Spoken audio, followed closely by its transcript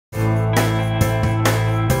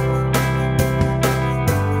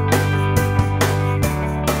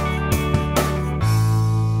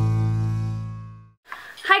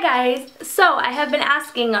guys! So I have been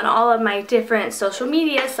asking on all of my different social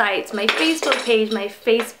media sites, my Facebook page, my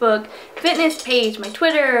Facebook fitness page, my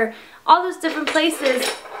Twitter, all those different places,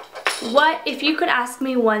 what if you could ask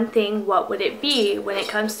me one thing, what would it be when it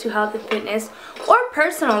comes to health and fitness or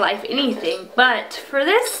personal life, anything. But for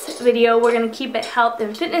this video, we're going to keep it health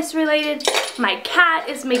and fitness related. My cat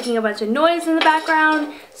is making a bunch of noise in the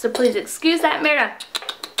background, so please excuse that. Merida,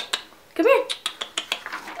 come here.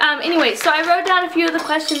 Anyway, so I wrote down a few of the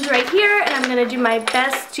questions right here, and I'm going to do my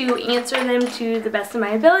best to answer them to the best of my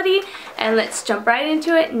ability, and let's jump right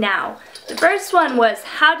into it now. The first one was,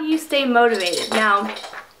 how do you stay motivated? Now,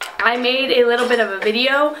 I made a little bit of a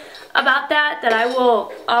video about that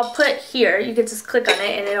I'll put here. You can just click on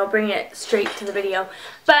it and it'll bring it straight to the video.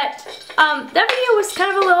 But that video was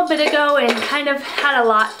kind of a little bit ago and kind of had a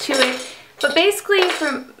lot to it. But basically,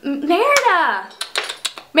 from Merida,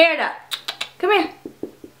 come here.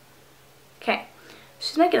 Okay,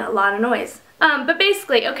 she's making a lot of noise. But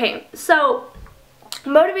basically, okay, so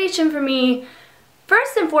motivation for me,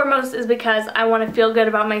 first and foremost, is because I want to feel good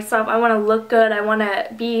about myself. I want to look good. I want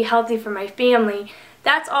to be healthy for my family.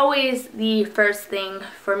 That's always the first thing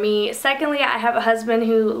for me. Secondly, I have a husband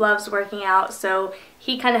who loves working out, so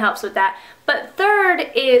he kind of helps with that. But third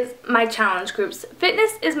is my challenge groups.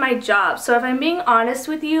 Fitness is my job, so if I'm being honest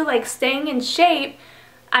with you, like staying in shape,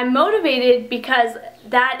 I'm motivated because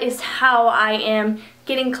that is how I am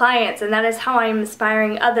getting clients, and that is how I am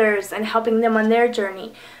inspiring others and helping them on their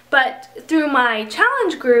journey. But through my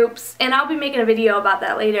challenge groups, and I'll be making a video about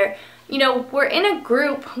that later, you know, we're in a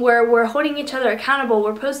group where we're holding each other accountable,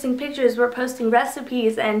 we're posting pictures, we're posting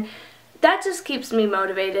recipes, and that just keeps me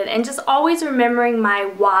motivated. And just always remembering my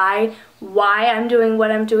why I'm doing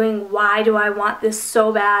what I'm doing, why do I want this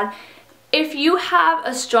so bad. If you have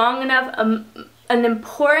a strong enough, an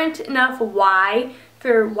important enough why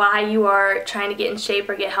for why you are trying to get in shape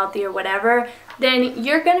or get healthy or whatever, then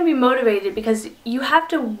you're going to be motivated because you have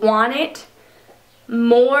to want it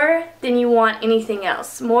more than you want anything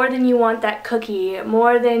else, more than you want that cookie,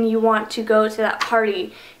 more than you want to go to that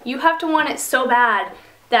party. You have to want it so bad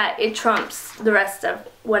that it trumps the rest of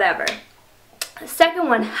whatever. Second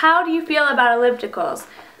one, how do you feel about ellipticals?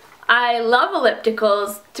 I love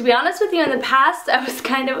ellipticals. To be honest with you, in the past, I was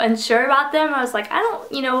kind of unsure about them. I was like, I don't,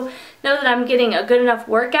 know that I'm getting a good enough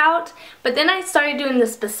workout. But then I started doing the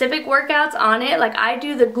specific workouts on it. Like I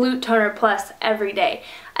do the Glute Toner Plus every day.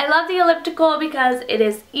 I love the elliptical because it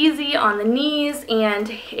is easy on the knees and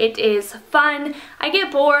it is fun. I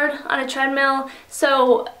get bored on a treadmill,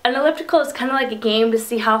 so an elliptical is kind of like a game to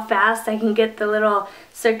see how fast I can get the little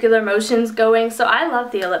circular motions going. So I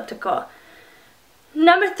love the elliptical.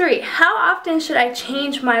 Number 3, how often should I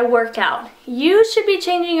change my workout? You should be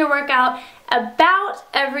changing your workout about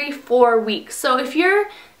every 4 weeks. So if you're,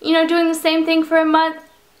 doing the same thing for a month,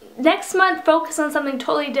 next month focus on something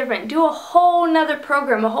totally different. Do a whole nother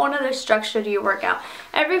program, a whole nother structure to your workout.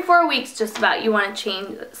 Every 4 weeks just about you want to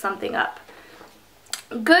change something up.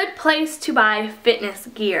 Good place to buy fitness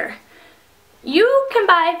gear. You can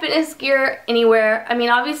buy fitness gear anywhere. I mean,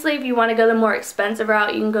 obviously, if you want to go the more expensive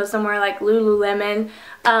route, you can go somewhere like Lululemon.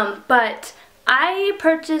 But I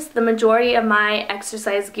purchased the majority of my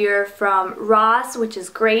exercise gear from Ross, which is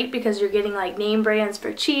great because you're getting like name brands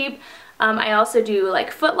for cheap. I also do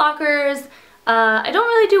like Foot Lockers. I don't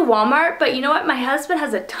really do Walmart, but you know what? My husband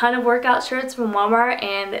has a ton of workout shirts from Walmart,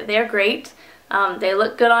 and they're great. They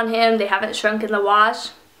look good on him. They haven't shrunk in the wash.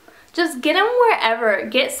 Just get them wherever.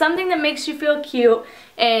 Get something that makes you feel cute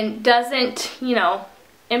and doesn't,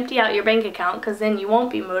 empty out your bank account, because then you won't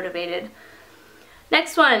be motivated.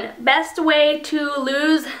 Next one, best way to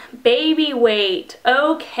lose baby weight.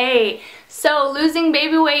 Okay, so losing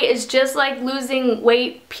baby weight is just like losing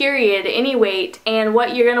weight, period, any weight. And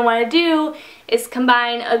what you're going to want to do is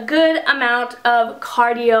combine a good amount of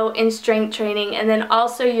cardio and strength training, and then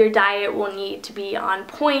also your diet will need to be on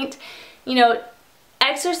point.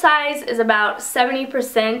 Exercise is about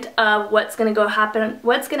 70% of what's going to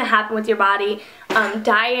happen with your body.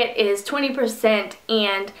 Diet is 20%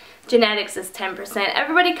 and genetics is 10%.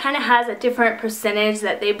 Everybody kind of has a different percentage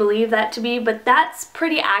that they believe that to be, but that's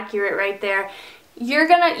pretty accurate right there. You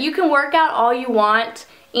can work out all you want,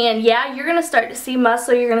 and yeah, you're going to start to see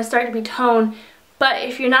muscle, you're going to start to be toned, but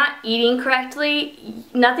if you're not eating correctly,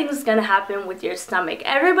 nothing's going to happen with your stomach.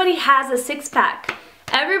 Everybody has a six-pack.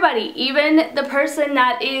 Everybody, even the person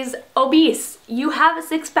that is obese, you have a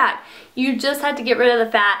six-pack. You just have to get rid of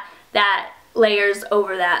the fat that layers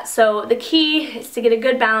over that. So the key is to get a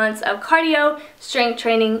good balance of cardio, strength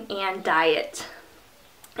training, and diet.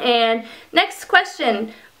 And next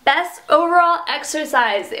question, Best overall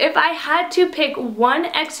exercise. If I had to pick one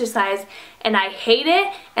exercise, and I hate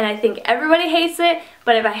it, and I think everybody hates it,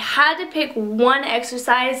 but if I had to pick one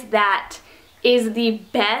exercise that is the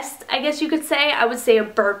best, I guess you could say, I would say a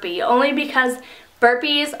burpee, only because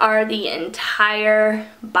burpees are the entire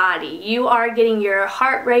body. You are getting your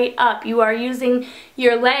heart rate up. You are using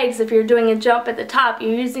your legs if you're doing a jump at the top.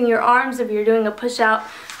 You're using your arms if you're doing a push-up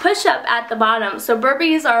at the bottom. So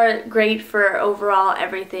burpees are great for overall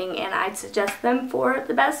everything, and I'd suggest them for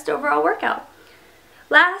the best overall workout.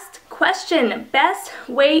 Last question, best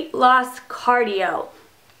weight loss cardio.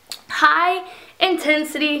 High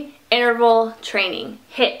intensity interval training,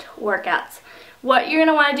 HIIT workouts. What you're going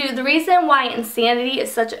to want to do, the reason why Insanity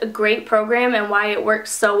is such a great program and why it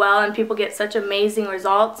works so well and people get such amazing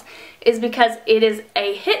results is because it is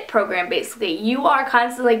a HIIT program basically. You are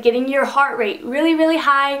constantly getting your heart rate really, really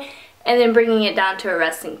high and then bringing it down to a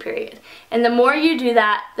resting period. And the more you do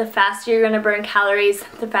that, the faster you're going to burn calories,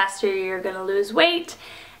 the faster you're going to lose weight.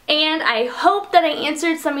 And I hope that I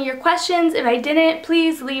answered some of your questions. If I didn't,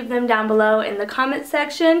 please leave them down below in the comment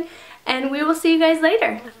section. And we will see you guys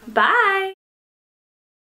later. Bye!